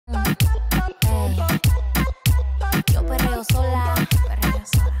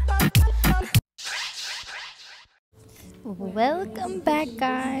Welcome back,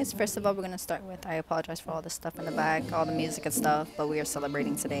 guys. First of all, we're gonna start with I apologize for all the stuff in the back, all the music and stuff, but we are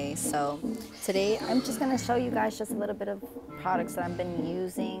celebrating today. So today I'm just gonna show you guys just a little bit of products that I've been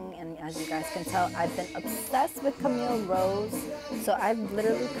using, and as you guys can tell, I've been obsessed with Camille Rose. So I've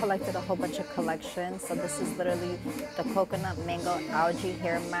literally collected a whole bunch of collections. So this is literally the coconut mango algae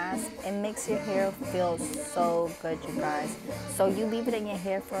hair mask. It makes your hair feel so good, you guys. So you leave it in your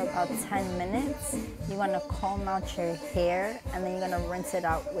hair for about 10 minutes. You wanna comb out your hair, and then you're gonna rinse it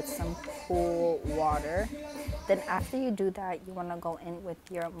out with some cool water. Then after you do that, you wanna go in with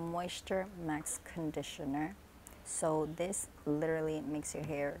your Moisture Max conditioner. So this literally makes your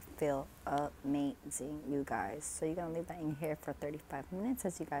hair feel amazing, you guys. So you're gonna leave that in your hair for 35 minutes.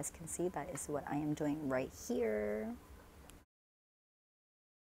 As you guys can see, that is what I am doing right here.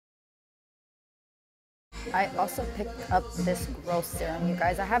 I also picked up this growth serum, you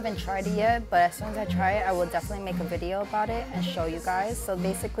guys. I haven't tried it yet, but as soon as I try it, I will definitely make a video about it and show you guys. So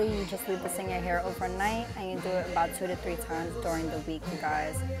basically, you just leave this in your hair overnight, and you do it about 2 to 3 times during the week, you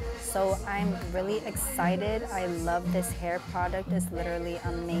guys. So I'm really excited. I love this hair product. It's literally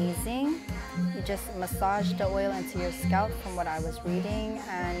amazing. You just massage the oil into your scalp from what I was reading,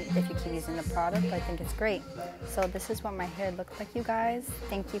 and if you keep using the product, I think it's great. So this is what my hair looks like, you guys.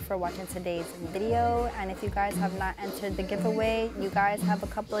 Thank you for watching today's video, and if you guys have not entered the giveaway, you guys have a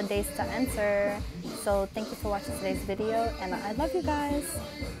couple of days to enter. So thank you for watching today's video, and I love you guys.